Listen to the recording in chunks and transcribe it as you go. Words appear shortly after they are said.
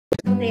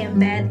damn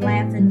bad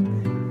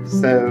laughing.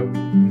 So,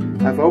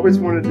 I've always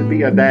wanted to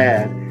be a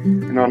dad,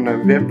 and on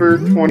November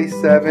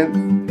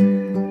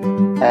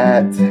 27th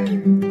at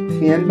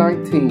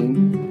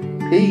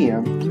 10:19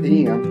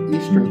 p.m.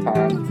 Eastern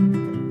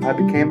Time, I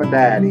became a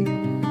daddy.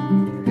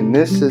 And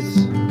this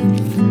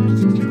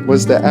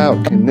was the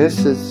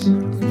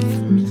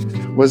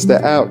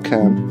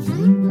outcome.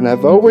 And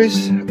I've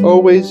always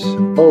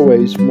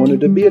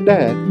wanted to be a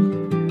dad.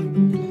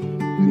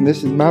 And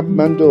this is my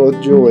bundle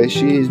of joy.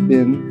 She has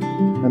been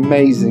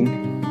amazing.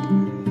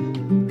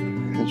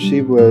 And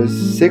she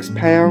was 6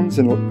 pounds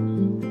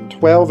and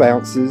 12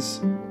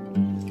 ounces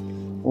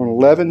on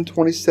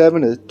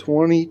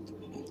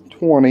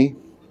 11/27/2020.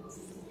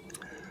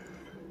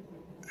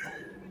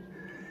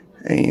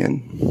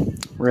 And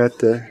we're at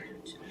the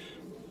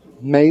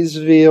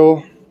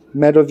Maysville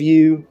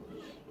Meadowview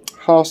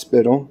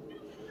Hospital.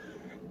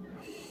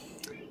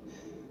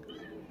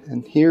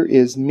 And here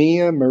is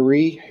Mia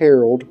Marie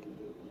Harold,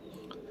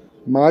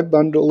 my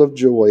bundle of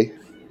joy.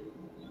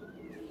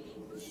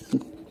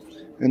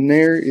 And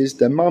there is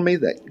the mommy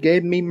that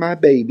gave me my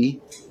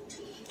baby,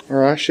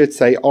 or I should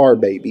say our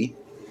baby.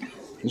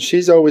 And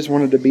she's always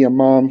wanted to be a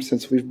mom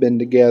since we've been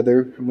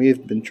together, and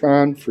we've been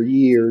trying for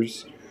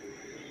years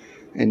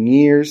and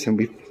years, and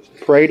we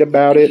prayed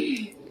about it.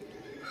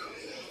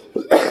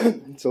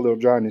 It's a little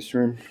dry in this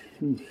room.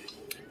 And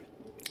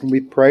we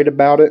prayed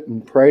about it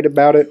and prayed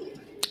about it,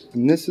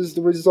 and this is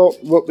the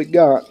result of what we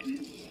got.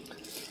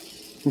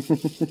 Look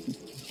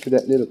at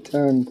that little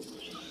tongue.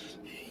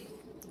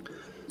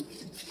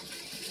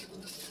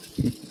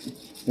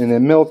 And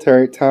in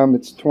military time,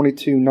 it's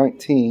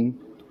 22:19,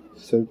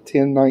 so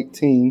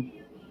 10:19.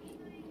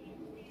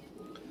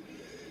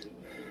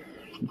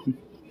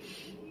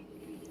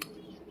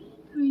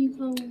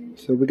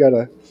 So we got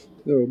a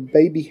little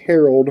baby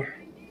Harold.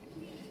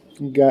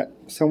 We got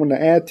someone to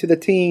add to the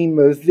team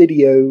of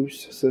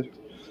videos. So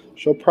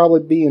she'll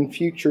probably be in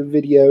future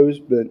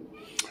videos, but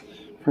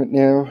right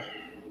now,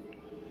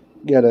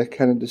 gotta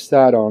kind of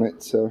decide on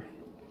it. So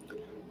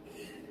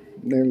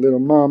their little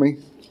mommy.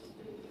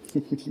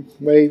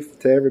 Wave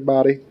to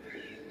everybody.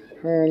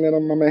 Hi,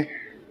 little mommy.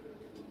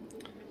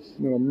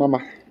 Little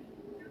mama.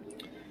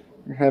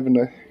 We're having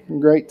a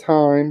great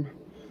time.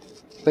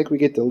 I think we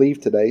get to leave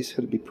today, so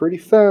it'll be pretty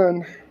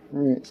fun.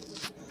 Alright.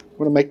 I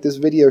want to make this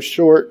video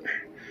short.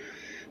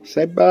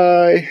 Say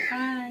bye.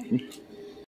 Bye.